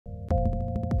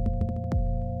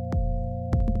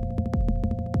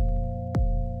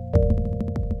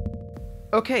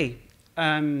OK.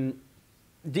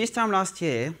 This time last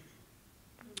year,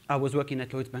 I was working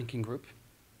at Lloyds Banking Group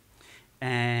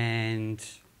and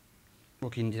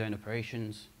working in design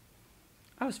operations.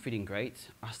 I was feeling great.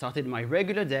 I started my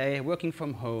regular day working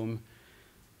from home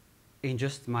in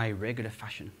just my regular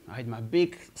fashion. I had my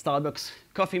big Starbucks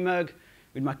coffee mug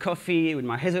with my coffee, with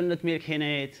my hazelnut milk in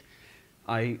it.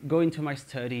 I go into my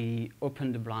study,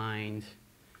 open the blind,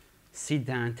 sit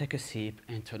down, take a sip,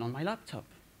 and turn on my laptop.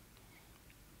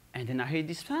 And then I hear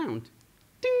this sound.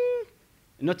 Ding!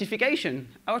 Notification,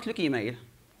 Outlook email.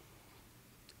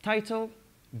 Title,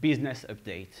 business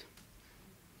update.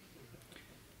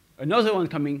 Another one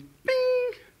coming,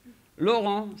 bing!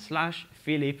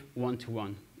 Laurent/Philippe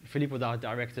one-to-one. Philippe was our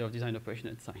director of design operation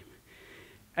at the time.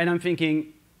 And I'm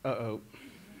thinking, uh-oh.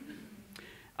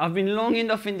 I've been long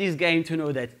enough in this game to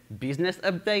know that business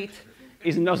update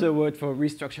is another word for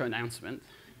restructure announcement.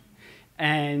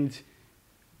 And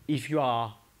if you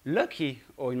are lucky,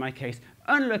 or in my case,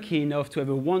 unlucky enough to have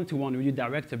a one-to-one with your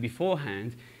director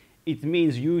beforehand, it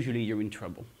means usually you're in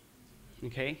trouble,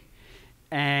 okay?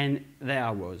 And there I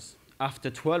was.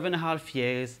 After 12.5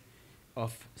 years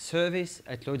of service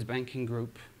at Lloyds Banking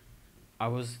Group, I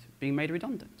was being made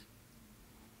redundant.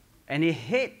 And it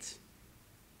hit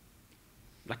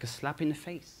like a slap in the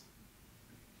face.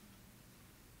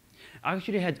 I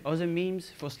actually had other memes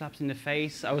for slaps in the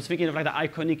face. I was thinking of like the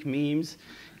iconic memes.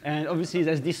 And obviously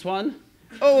there's this one.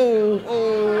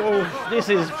 Oh, this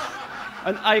is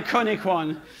an iconic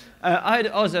one. I had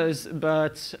others,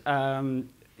 but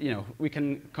you know, we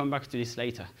can come back to this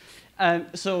later.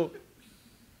 So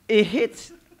it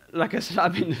hit like a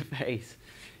slap in the face.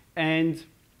 And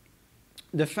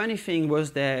the funny thing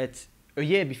was that a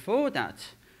year before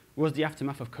that was the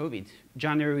aftermath of COVID,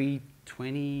 January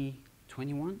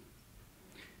 2021.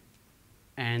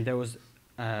 And there was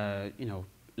you know,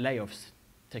 layoffs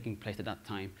taking place at that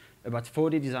time. About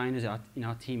 40 designers in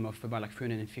our team of about like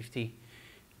 350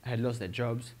 had lost their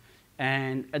jobs.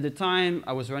 And at the time,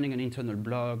 I was running an internal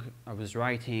blog, I was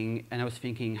writing, and I was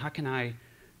thinking, how can I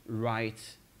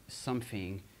write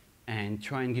something and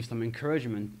try and give some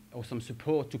encouragement or some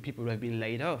support to people who have been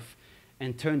laid off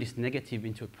and turn this negative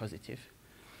into a positive?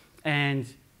 And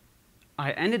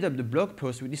I ended up the blog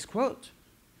post with this quote.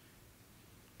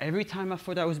 Every time I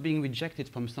thought I was being rejected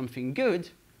from something good,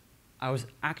 I was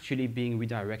actually being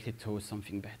redirected towards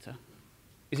something better.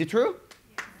 Is it true?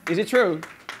 Yes. Is it true? Yes.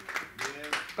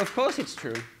 Of course it's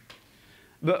true.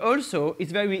 But also,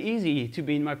 it's very easy to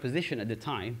be in my position at the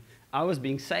time. I was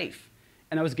being safe,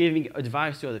 and I was giving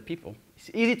advice to other people. It's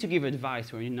easy to give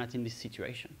advice when you're not in this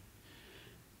situation.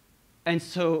 And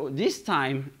so this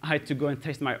time, I had to go and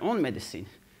taste my own medicine.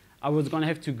 I was going to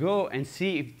have to go and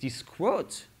see if this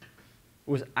quote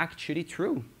was actually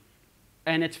true.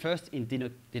 And at first, it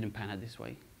didn't pan out this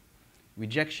way.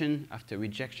 Rejection after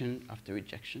rejection after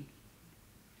rejection.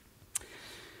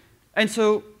 And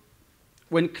so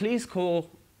when ClearScore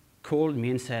called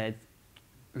me and said,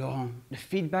 Laurent, the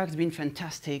feedback's been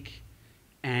fantastic,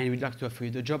 and we'd like to offer you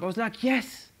the job, I was like,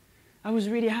 yes. I was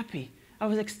really happy. I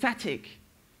was ecstatic.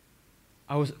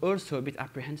 I was also a bit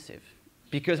apprehensive,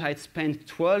 because I had spent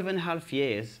 12.5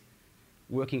 years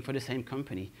working for the same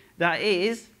company. That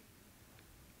is,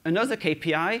 another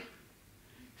KPI,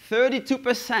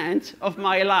 32% of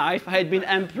my life I had been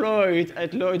employed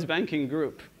at Lloyds Banking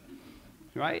Group,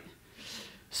 right?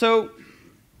 So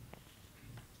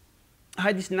I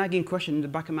had this nagging question in the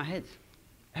back of my head.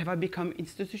 Have I become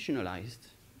institutionalized?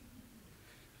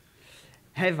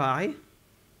 Have I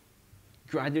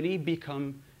gradually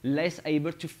become less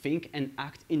able to think and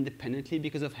act independently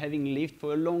because of having lived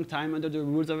for a long time under the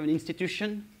rules of an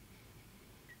institution?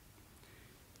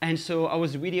 And so I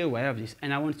was really aware of this,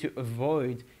 and I wanted to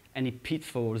avoid any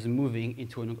pitfalls moving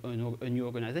into a new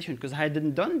organization, because I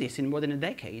hadn't done this in more than a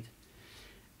decade.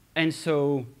 And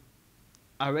so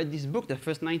I read this book, The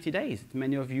First 90 Days.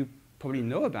 Many of you probably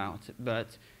know about,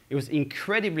 but it was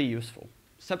incredibly useful.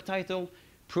 Subtitle,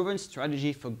 Proven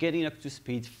Strategy for Getting Up to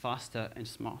Speed Faster and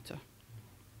Smarter.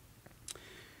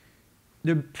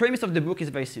 The premise of the book is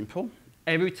very simple.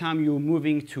 Every time you're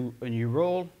moving to a new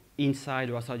role,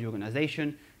 inside or outside your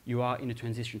organization, you are in a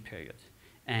transition period.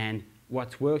 And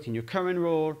what worked in your current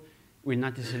role will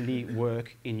not necessarily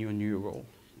work in your new role,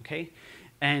 okay?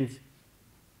 And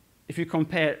if you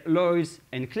compare Lloyds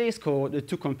and ClearScore, the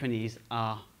two companies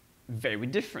are very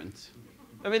different.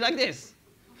 A bit like this.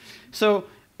 So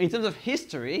in terms of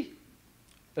history,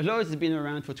 Lloyds has been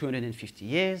around for 250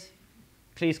 years.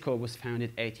 ClearScore was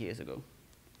founded 8 years ago.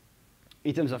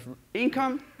 In terms of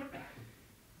income,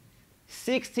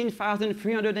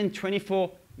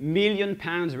 16,324 million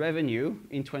pounds revenue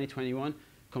in 2021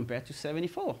 compared to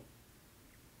 74.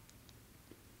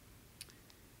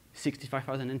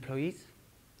 65,000 employees,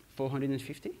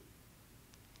 450.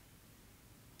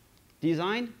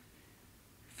 Design,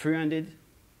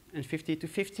 350 to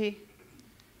 50.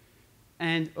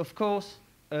 And of course,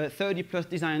 30 plus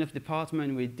design of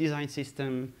department with design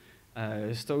system,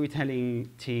 storytelling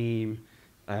team,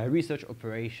 research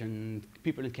operation,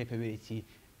 people and capability,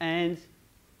 and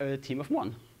a team of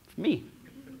one, me.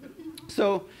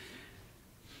 So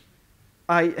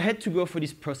I had to go through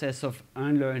this process of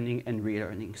unlearning and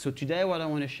relearning. So today what I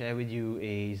want to share with you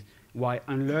is why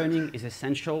unlearning is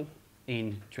essential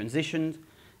in transitions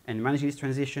and managing this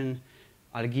transition.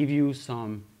 I'll give you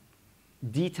some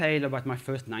detail about my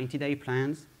first 90-day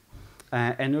plans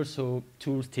and also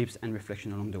tools, tips, and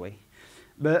reflection along the way.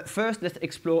 But first, let's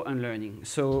explore unlearning.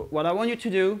 So what I want you to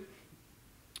do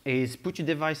is put your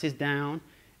devices down,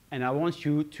 and I want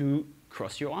you to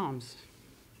cross your arms.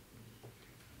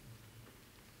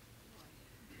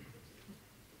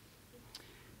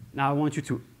 Now I want you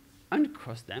to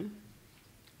uncross them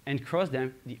and cross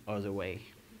them the other way.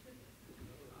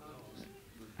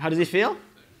 How does it feel?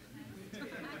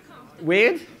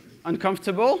 Weird?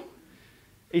 Uncomfortable?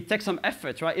 It takes some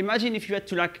effort, right? Imagine if you had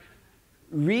to like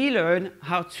relearn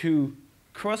how to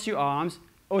cross your arms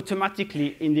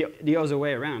automatically in the other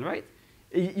way around, right?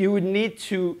 You would need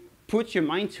to put your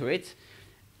mind to it,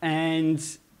 and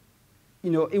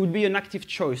it would be an active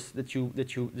choice that you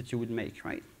would make,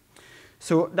 right?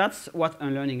 So that's what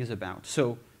unlearning is about.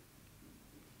 So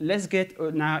let's get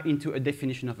now into a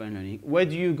definition of unlearning. Where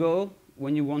do you go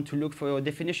when you want to look for your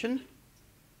definition?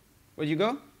 Where do you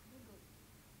go?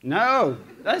 No,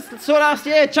 that's so last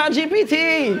year,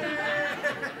 ChatGPT.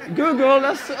 Google,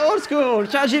 that's old school,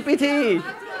 ChatGPT.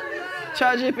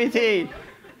 ChatGPT.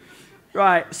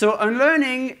 Right, so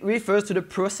unlearning refers to the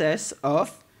process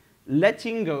of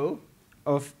letting go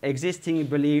of existing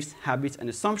beliefs, habits, and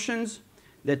assumptions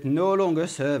that no longer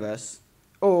serve us,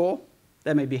 or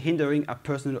that may be hindering our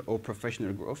personal or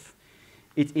professional growth.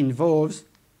 It involves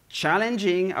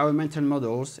challenging our mental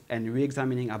models and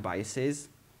re-examining our biases,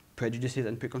 prejudices,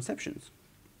 and preconceptions.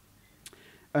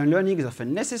 Unlearning is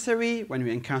often necessary when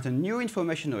we encounter new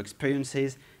information or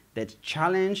experiences that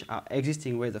challenge our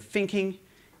existing ways of thinking,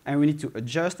 and we need to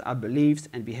adjust our beliefs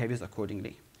and behaviors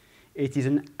accordingly. It is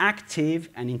an active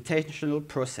and intentional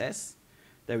process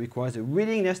that requires a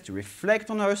willingness to reflect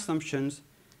on our assumptions,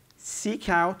 seek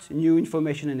out new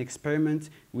information, and experiment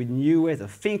with new ways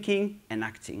of thinking and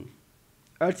acting.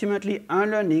 Ultimately,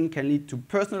 unlearning can lead to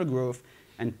personal growth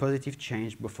and positive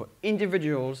change both for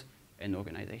individuals and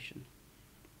organizations.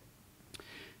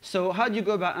 So how do you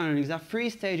go about unlearning? There are 3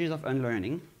 stages of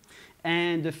unlearning.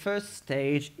 And the first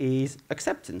stage is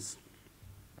acceptance.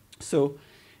 So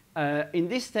in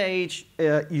this stage,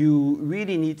 you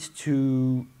really need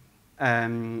to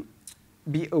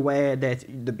be aware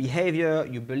that the behavior,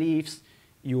 your beliefs,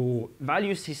 your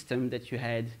value system that you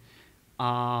had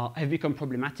have become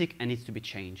problematic and needs to be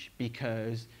changed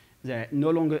because they're no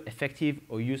longer effective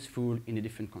or useful in a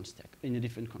different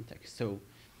context. So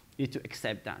you need to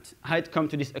accept that. I had come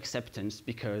to this acceptance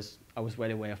because I was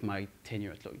well aware of my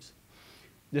tenure at Lloyds.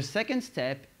 The second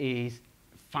step is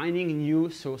finding new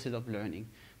sources of learning.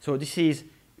 So this is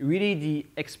really the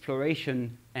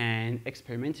exploration and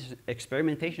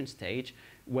experimentation stage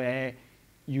where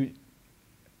you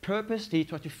purposely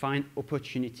try to find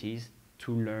opportunities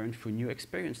to learn through new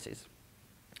experiences.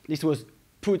 This was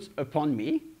put upon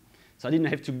me, so I didn't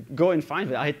have to go and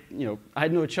find it. I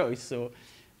had no choice, so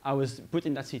I was put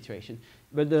in that situation.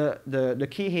 But the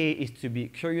key here is to be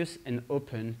curious and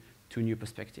open to new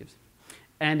perspectives.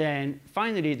 And then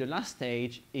finally, the last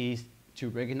stage is to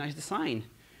recognize the sign.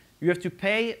 You have to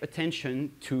pay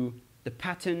attention to the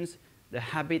patterns, the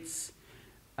habits,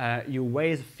 your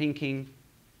ways of thinking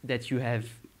that you have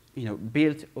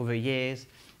built over years,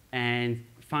 and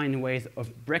find ways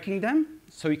of breaking them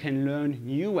so you can learn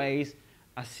new ways,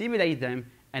 assimilate them,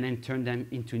 and then turn them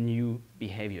into new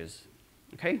behaviors.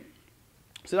 Okay?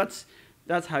 So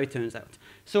that's how it turns out.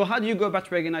 So how do you go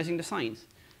about recognizing the signs?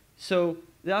 So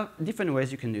there are different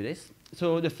ways you can do this.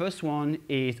 So the first one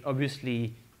is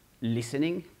obviously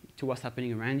listening to what's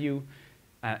happening around you,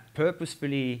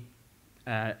 purposefully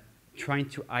trying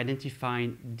to identify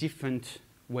different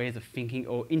ways of thinking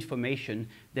or information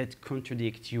that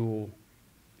contradict your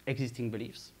existing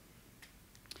beliefs.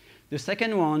 The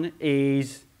second one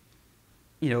is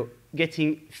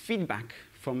getting feedback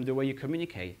from the way you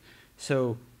communicate.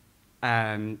 So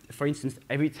for instance,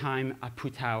 every time I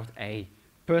put out a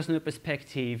personal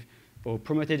perspective or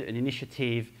promoted an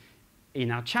initiative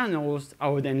in our channels, I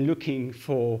was then looking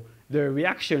for the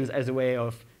reactions as a way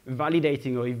of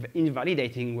validating or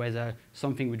invalidating whether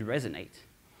something would resonate.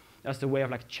 That's the way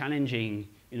of challenging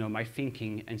my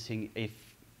thinking and seeing if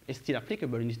it's still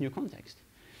applicable in this new context.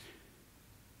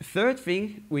 Third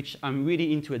thing, which I'm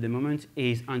really into at the moment,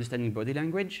 is understanding body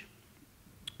language.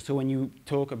 So when you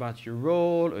talk about your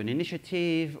role, an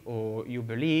initiative, or your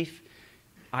belief,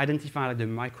 identify like the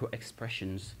micro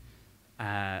expressions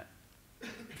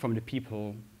from the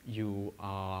people you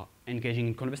are engaging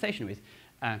in conversation with.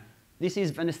 This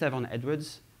is Vanessa Van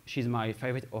Edwards. She's my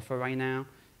favorite author right now.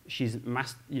 She's,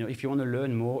 if you want to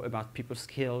learn more about people's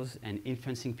skills and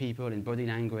influencing people and body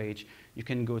language, you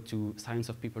can go to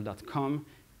scienceofpeople.com.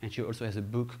 And she also has a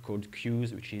book called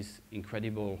Cues, which is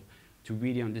incredible to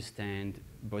really understand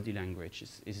body language.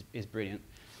 It's brilliant.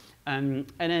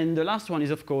 And then the last one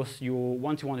is, of course, your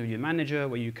one-to-one with your manager,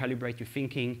 where you calibrate your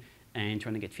thinking and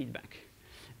trying to get feedback.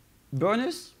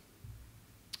 Burners,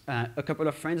 a couple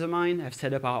of friends of mine have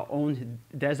set up our own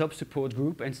DesignOps support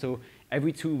group. And so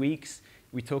every 2 weeks,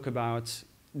 we talk about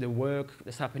the work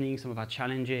that's happening, some of our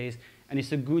challenges. And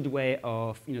it's a good way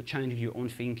of challenging your own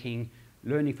thinking,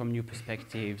 learning from new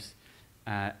perspectives.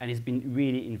 And it's been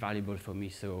really invaluable for me.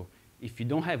 So if you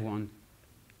don't have one,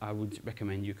 I would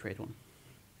recommend you create one.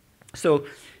 So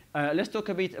let's talk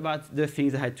a bit about the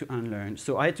things I had to unlearn.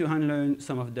 So I had to unlearn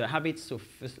some of the habits. So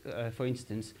for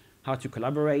instance, how to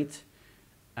collaborate.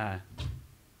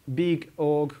 Big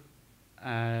org,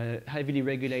 heavily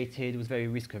regulated, was very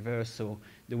risk averse. So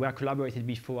the way I collaborated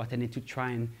before, I tended to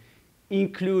try and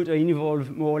include or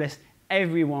involve more or less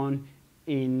everyone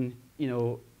in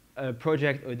a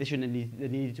project or a decision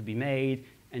that needed to be made,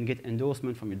 and get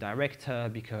endorsement from your director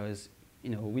because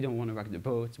we don't want to rock the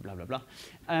boat, blah, blah, blah.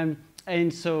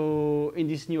 And so in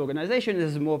this new organization,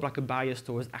 there's more of like a bias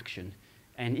towards action.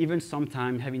 And even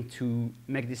sometimes having to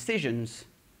make decisions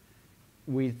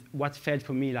with what felt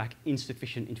for me like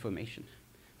insufficient information.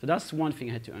 So that's one thing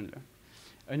I had to unlearn.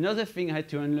 Another thing I had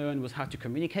to unlearn was how to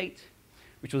communicate,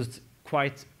 which was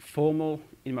quite formal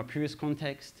in my previous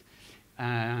context.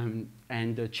 And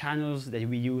the channels that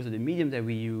we use, or the medium that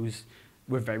we use,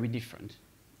 were very different.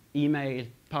 Email,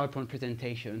 PowerPoint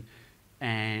presentation,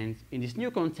 and in this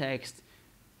new context,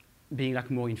 being like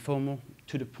more informal,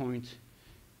 to the point.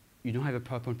 You don't have a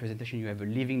PowerPoint presentation, you have a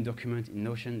living document in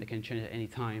Notion that can change at any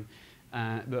time.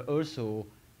 But also,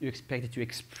 you're expected to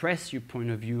express your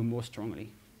point of view more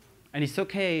strongly. And it's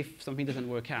okay if something doesn't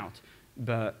work out,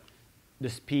 but the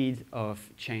speed of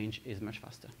change is much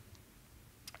faster.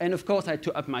 And of course, I had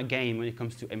to up my game when it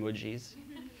comes to emojis.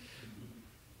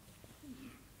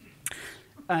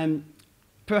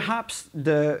 Perhaps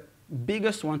the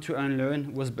biggest one to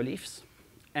unlearn was beliefs.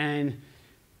 And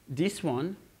this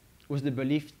one was the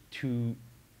belief to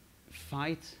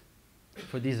fight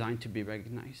for design to be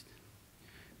recognized.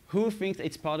 Who thinks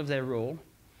it's part of their role?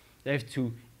 They have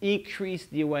to increase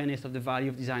the awareness of the value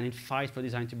of design and fight for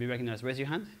design to be recognized. Raise your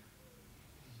hand.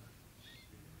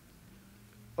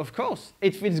 Of course,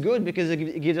 it feels good because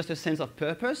it gives us a sense of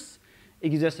purpose. It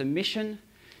gives us a mission.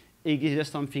 It gives us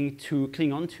something to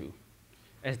cling on to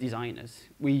as designers.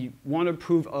 We want to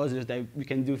prove others that we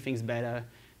can do things better,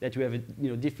 that we have a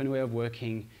different way of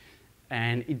working,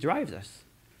 and it drives us.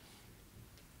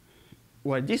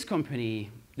 Well, this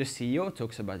company, the CEO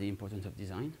talks about the importance of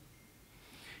design.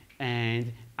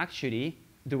 And actually,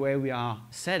 the way we are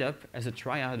set up as a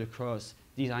triad across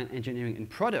design, engineering, and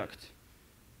product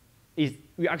is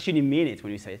we actually mean it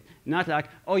when we say it. Not like,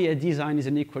 oh yeah, design is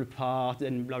an equal part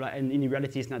and blah, blah, and in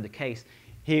reality it's not the case.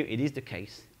 Here it is the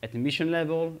case. At the mission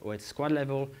level or at squad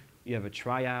level, you have a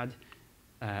triad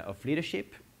of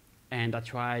leadership, and that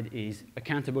triad is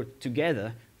accountable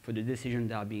together for the decisions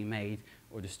that are being made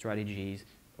or the strategies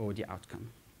or the outcome.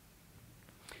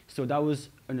 So that was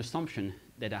an assumption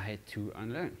that I had to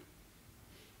unlearn.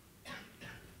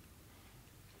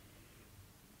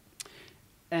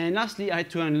 And lastly, I had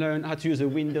to unlearn how to use a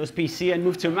Windows PC and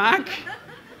move to Mac.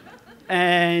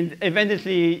 And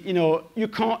eventually, you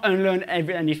can't unlearn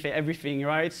everything,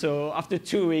 right? So after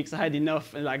 2 weeks, I had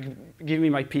enough, like, give me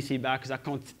my PC back because I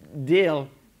can't deal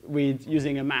with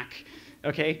using a Mac,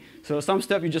 okay? So some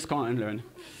stuff you just can't unlearn.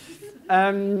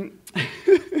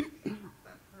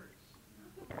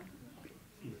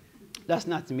 That's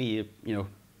not me,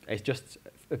 it's just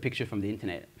a picture from the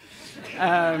internet.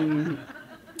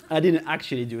 I didn't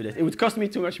actually do that. It would cost me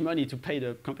too much money to pay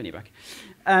the company back.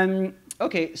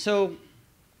 Okay, so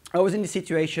I was in this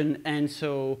situation, and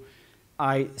so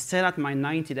I set out my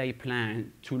 90-day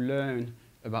plan to learn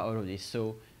about all of this.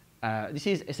 So this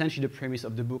is essentially the premise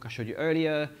of the book I showed you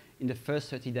earlier. In the first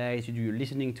 30 days, you do your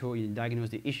listening tour, you diagnose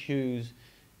the issues.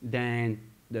 Then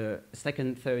the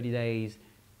second 30 days,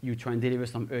 you try and deliver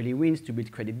some early wins to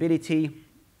build credibility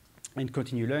and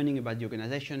continue learning about the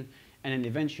organization. And then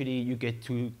eventually, you get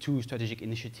to 2 strategic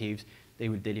initiatives they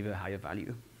will deliver higher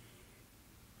value.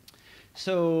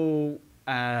 So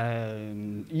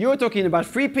you're talking about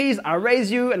 3 Ps, I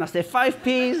raise you and I say 5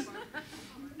 Ps.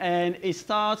 And it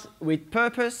starts with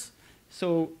purpose.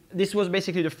 So this was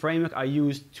basically the framework I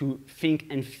used to think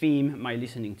and theme my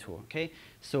listening tour, okay?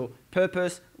 So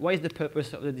purpose, what is the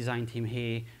purpose of the design team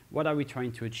here? What are we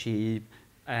trying to achieve?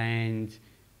 And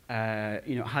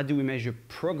how do we measure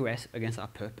progress against our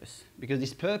purpose? Because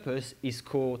this purpose is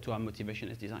core to our motivation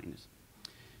as designers.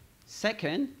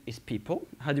 Second is people.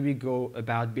 How do we go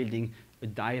about building a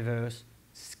diverse,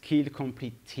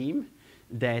 skill-complete team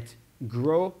that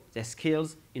grow their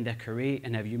skills in their career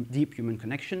and have deep human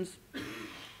connections?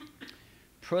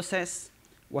 Process.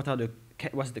 What's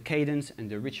the cadence and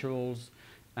the rituals?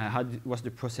 What's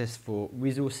the process for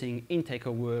resourcing, intake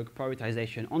of work,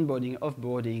 prioritization, onboarding,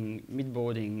 offboarding,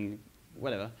 midboarding,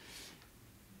 whatever.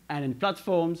 And then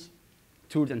platforms,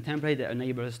 tools and templates that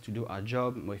enable us to do our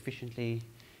job more efficiently.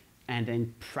 And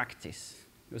then practice.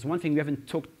 Because one thing we haven't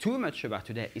talked too much about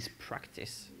today is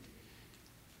practice.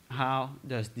 How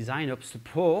does DesignOps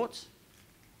support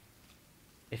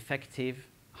effective,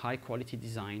 high-quality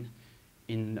design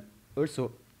in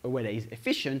also a way that is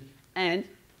efficient and,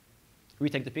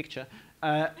 retake the picture,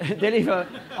 deliver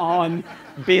on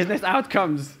business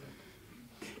outcomes?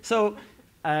 So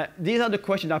these are the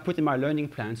questions I put in my learning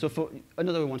plan. So for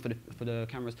another one for the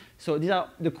cameras. So these are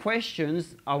the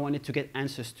questions I wanted to get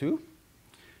answers to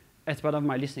as part of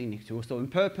my listening tool. So in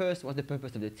purpose, what's the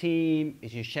purpose of the team?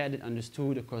 Is it shared and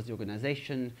understood across the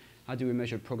organization? How do we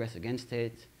measure progress against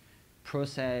it?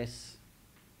 Process,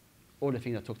 all the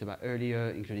things I talked about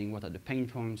earlier, including what are the pain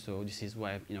points. So this is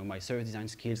where my service design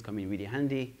skills come in really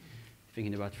handy,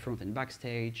 thinking about front and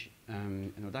backstage,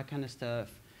 and all that kind of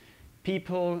stuff.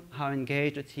 People, how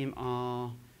engaged the team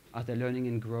are they're learning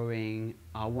and growing,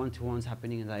 are one-to-ones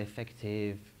happening, are they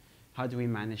effective? How do we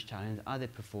manage talent? Are they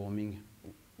performing?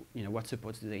 What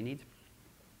supports do they need?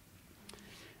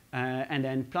 And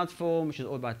then platform, which is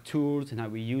all about tools and how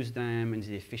we use them, and is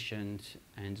it efficient,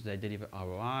 and do they deliver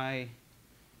ROI?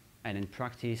 And then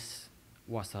practice,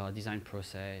 what's our design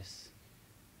process?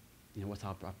 What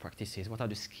are our practices? What are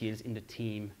the skills in the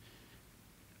team?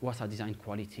 What's our design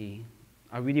quality?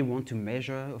 I really want to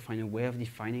measure or find a way of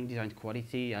defining design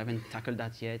quality. I haven't tackled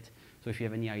that yet. So if you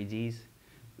have any ideas,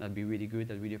 that'd be really good.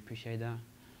 I'd really appreciate that.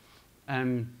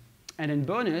 And then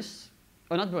bonus,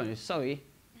 or not bonus, sorry.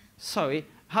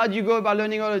 How do you go about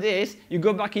learning all of this? You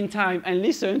go back in time and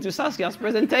listen to Saskia's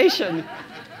presentation.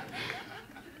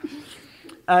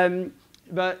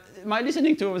 But my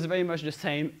listening tour was very much the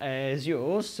same as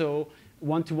yours. So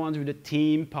one-to-ones with the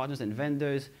team, partners, and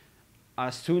vendors. I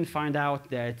soon found out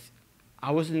that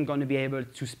I wasn't going to be able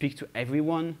to speak to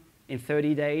everyone in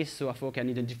 30 days. So I thought I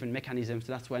needed different mechanisms.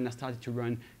 So that's when I started to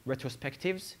run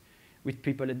retrospectives with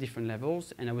people at different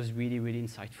levels. And that was really, really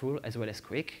insightful as well as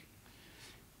quick.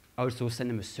 I also sent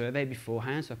them a survey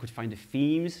beforehand so I could find the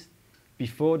themes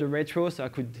before the retro so I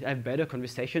could have better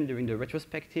conversation during the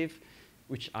retrospective,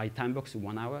 which I time-boxed to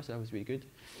 1 hour, so that was really good.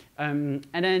 And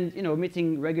then,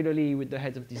 meeting regularly with the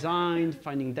heads of design,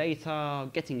 finding data,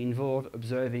 getting involved,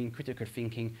 observing, critical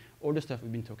thinking, all the stuff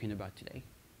we've been talking about today.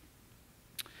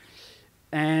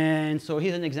 And so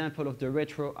here's an example of the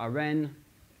retro I ran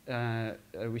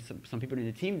with some people in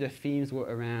the team. The themes were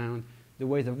around the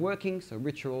ways of working, so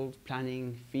rituals,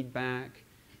 planning, feedback,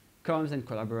 comms and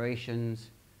collaborations,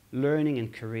 learning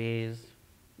and careers,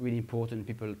 really important.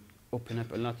 People open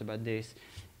up a lot about this,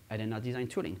 and then our design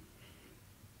tooling.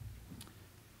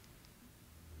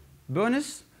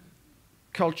 Bonus,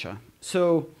 culture.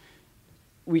 So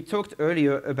we talked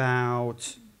earlier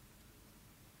about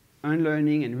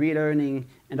unlearning and relearning,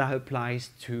 and that applies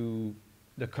to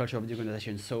the culture of the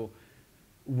organization. So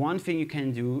one thing you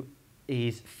can do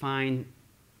is find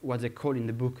what they call in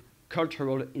the book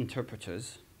cultural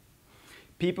interpreters.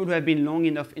 People who have been long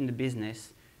enough in the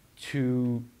business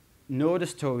to know the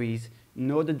stories,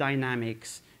 know the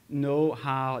dynamics, know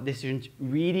how decisions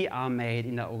really are made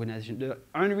in that organization, the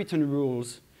unwritten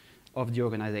rules of the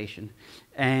organization.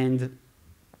 And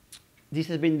this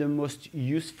has been the most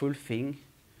useful thing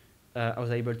I was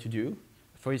able to do.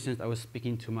 For instance, I was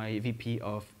speaking to my VP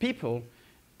of people,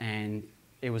 and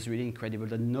it was really incredible,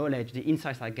 the knowledge, the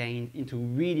insights I gained into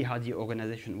really how the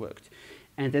organization worked.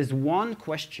 And there's one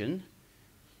question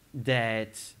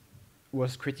that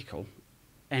was critical.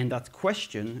 And that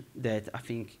question that I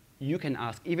think you can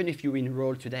ask, even if you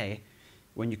enroll today,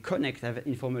 when you connect, have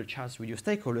informal chats with your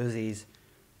stakeholders, is,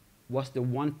 what's the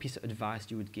one piece of advice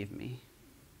you would give me?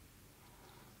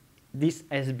 This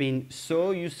has been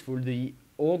so useful. The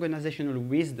organizational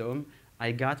wisdom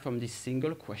I got from this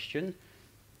single question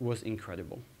was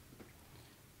incredible.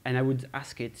 And I would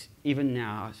ask it even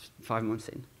now, 5 months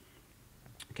in.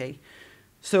 Okay?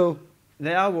 So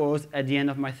there I was at the end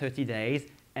of my 30 days,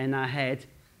 and I had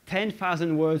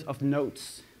 10,000 words of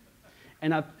notes.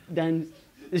 And then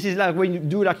this is like when you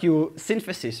do like your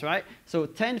synthesis, right? So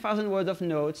 10,000 words of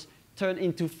notes turned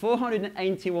into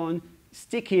 481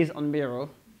 stickies on Miro,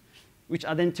 which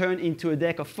are then turned into a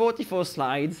deck of 44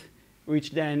 slides,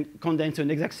 which then condense to an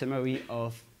exact summary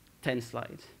of 10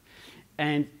 slides.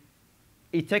 And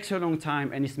it takes a long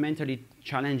time, and it's mentally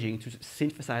challenging to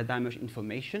synthesize that much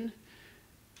information.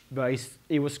 But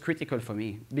it was critical for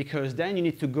me, because then you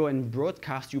need to go and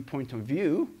broadcast your point of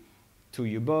view to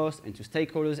your boss and to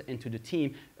stakeholders and to the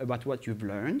team about what you've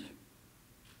learned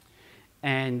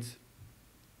and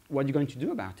what you're going to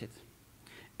do about it.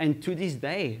 And to this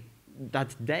day,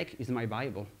 that deck is my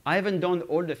Bible. I haven't done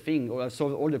all the things or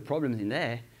solved all the problems in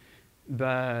there,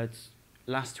 but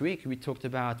last week we talked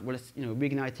about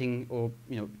reigniting or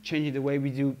changing the way we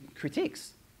do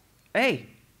critiques. Hey,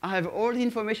 I have all the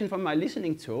information from my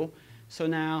listening tool, so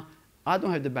now I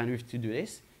don't have the bandwidth to do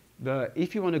this. But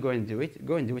if you want to go and do it,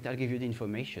 go and do it. I'll give you the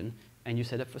information, and you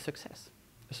set up for success.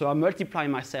 So I multiply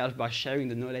myself by sharing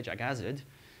the knowledge I gathered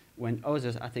when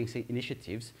others are taking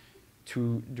initiatives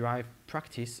to drive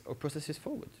practice or processes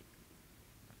forward.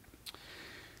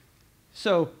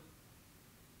 So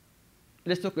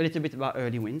let's talk a little bit about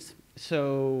early wins.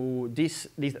 So these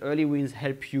early wins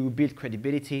help you build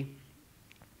credibility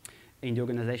in the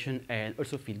organization and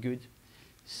also feel good.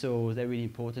 So they're really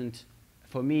important.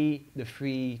 For me, the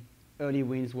 3 early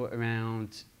wins were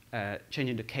around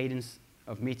changing the cadence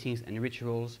of meetings and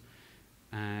rituals,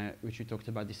 which we talked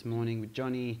about this morning with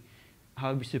Johnny,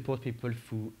 how we support people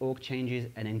through org changes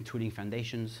and then tooling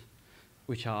foundations,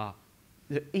 which are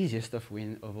the easiest of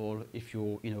win of all if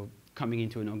you're coming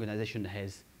into an organization that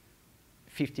has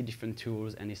 50 different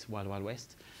tools and it's wild, wild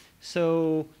west.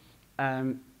 So,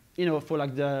 for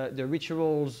like the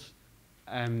rituals,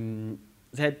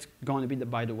 they had gone a bit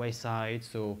by the wayside,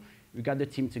 so we got the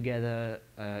team together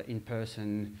in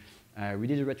person. We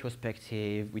did a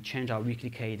retrospective. We changed our weekly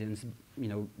cadence,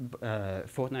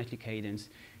 fortnightly cadence.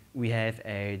 We have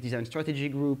a design strategy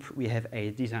group. We have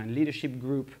a design leadership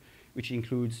group, which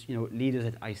includes leaders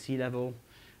at IC level.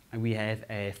 And we have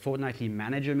a fortnightly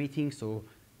manager meeting, so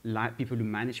people who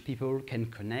manage people can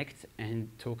connect and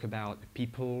talk about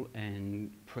people and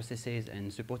processes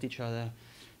and support each other.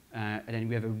 And then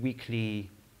we have a weekly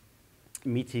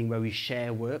meeting where we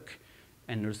share work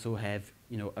and also have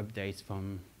updates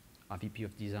from our VP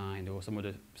of design or some of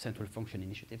the central function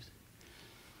initiatives.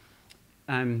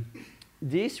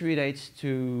 This relates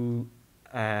to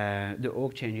the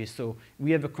org changes. So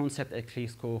we have a concept at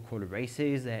ClearScore called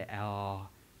races.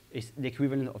 It's the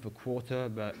equivalent of a quarter,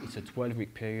 but it's a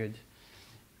 12-week period.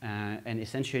 And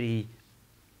essentially,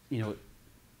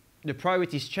 the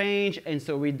priorities change, and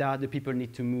so with that, the people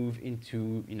need to move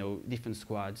into different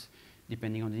squads,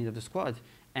 depending on the need of the squad.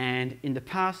 And in the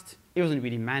past, it wasn't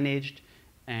really managed,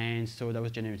 and so that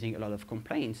was generating a lot of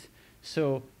complaints.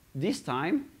 So this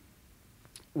time,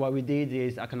 what we did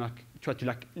is I kind of tried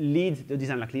to lead the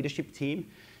design leadership team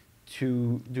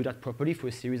to do that properly for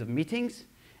a series of meetings,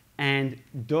 and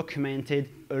documented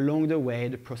along the way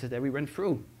the process that we went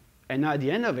through. And now at the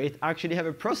end of it, I actually have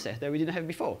a process that we didn't have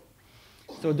before.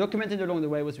 So documented along the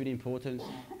way was really important.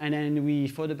 And then we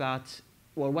thought about,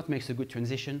 well, what makes a good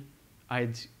transition? I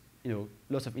had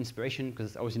lots of inspiration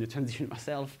because I was in a transition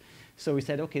myself. So we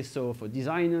said, okay, so for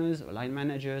designers or line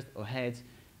managers or heads,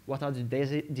 what are the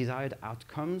desired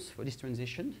outcomes for this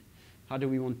transition? How do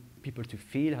we want people to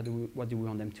feel? What do we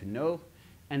want them to know?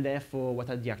 And therefore, what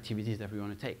are the activities that we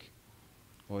want to take?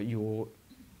 Or you're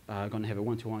going to have a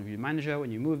one-to-one with your manager when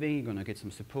you're moving. You're going to get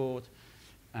some support.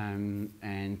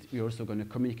 And we're also going to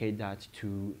communicate that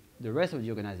to the rest of the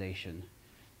organization.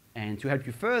 And to help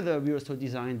you further, we also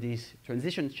designed this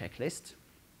transition checklist.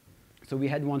 So we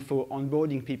had one for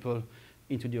onboarding people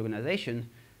into the organization,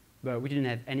 but we didn't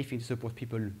have anything to support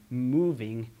people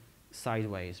moving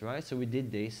sideways, right? So we did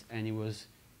this, and it was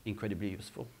incredibly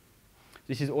useful.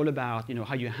 This is all about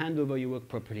how you hand over your work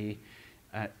properly,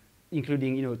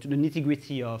 including to the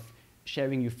nitty-gritty of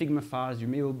sharing your Figma files, your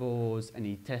Miro boards,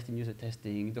 any testing, user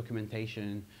testing,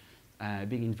 documentation,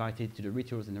 being invited to the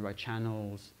rituals in the right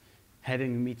channels,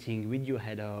 having a meeting with your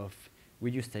head of,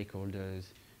 with your stakeholders,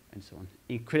 and so on.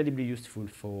 Incredibly useful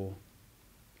for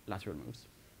lateral moves.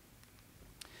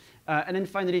 And then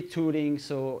finally, tooling.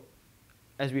 So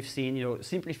as we've seen,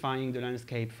 simplifying the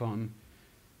landscape from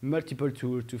multiple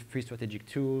tools to 3 strategic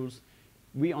tools.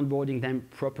 We onboarding them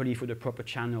properly for the proper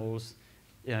channels,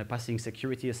 passing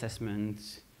security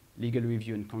assessments, legal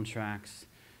review and contracts.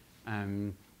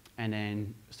 and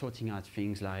then sorting out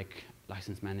things like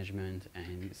license management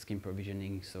and scheme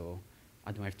provisioning, so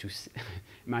I don't have to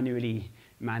manually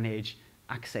manage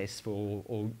access for,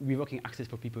 or revoking access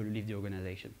for people who leave the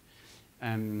organization.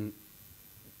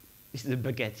 This is a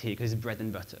baguette here because it's bread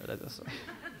and butter.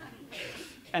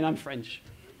 And I'm French.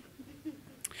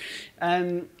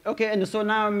 Okay, and so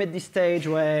now I'm at this stage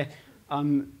where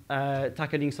I'm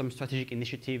tackling some strategic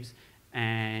initiatives,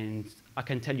 and I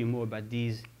can tell you more about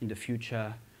these in the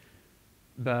future.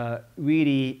 But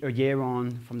really, a year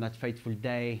on from that fateful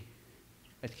day,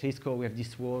 at ClearScore, we have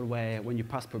this wall where when you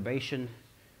pass probation,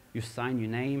 you sign your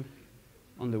name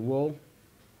on the wall.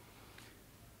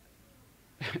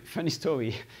 Funny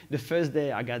story, the first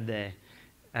day I got there,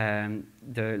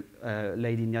 the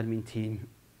lady in the admin team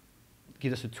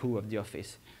gives us a tour of the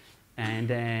office. And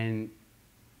then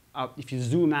if you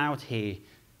zoom out here,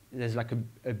 there's like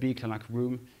a big like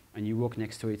room, and you walk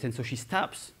next to it. And so she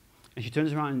stops, and she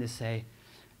turns around and they say,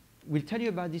 we'll tell you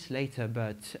about this later,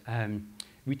 but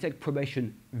we take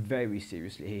probation very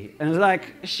seriously. And I was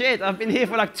like, shit, I've been here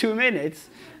for like 2 minutes.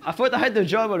 I thought I had the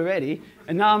job already,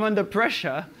 and now I'm under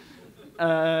pressure.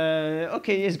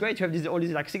 Okay, it's great to have all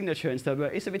these like signature and stuff,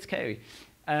 but it's a bit scary.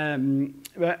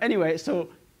 But anyway, so,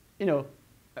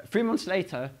 3 months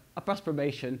later, I passed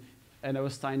probation, and I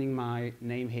was signing my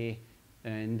name here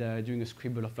and doing a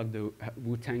scribble of like the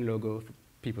Wu-Tang logo for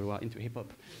people who are into hip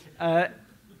hop.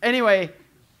 Anyway,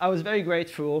 I was very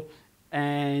grateful,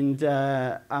 and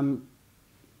I'm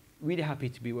really happy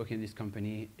to be working in this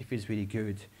company. It feels really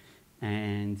good.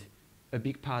 And a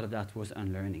big part of that was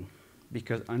unlearning.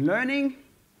 Because unlearning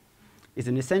is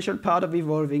an essential part of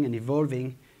evolving, and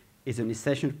evolving is an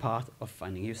essential part of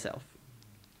finding yourself.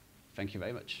 Thank you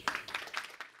very much.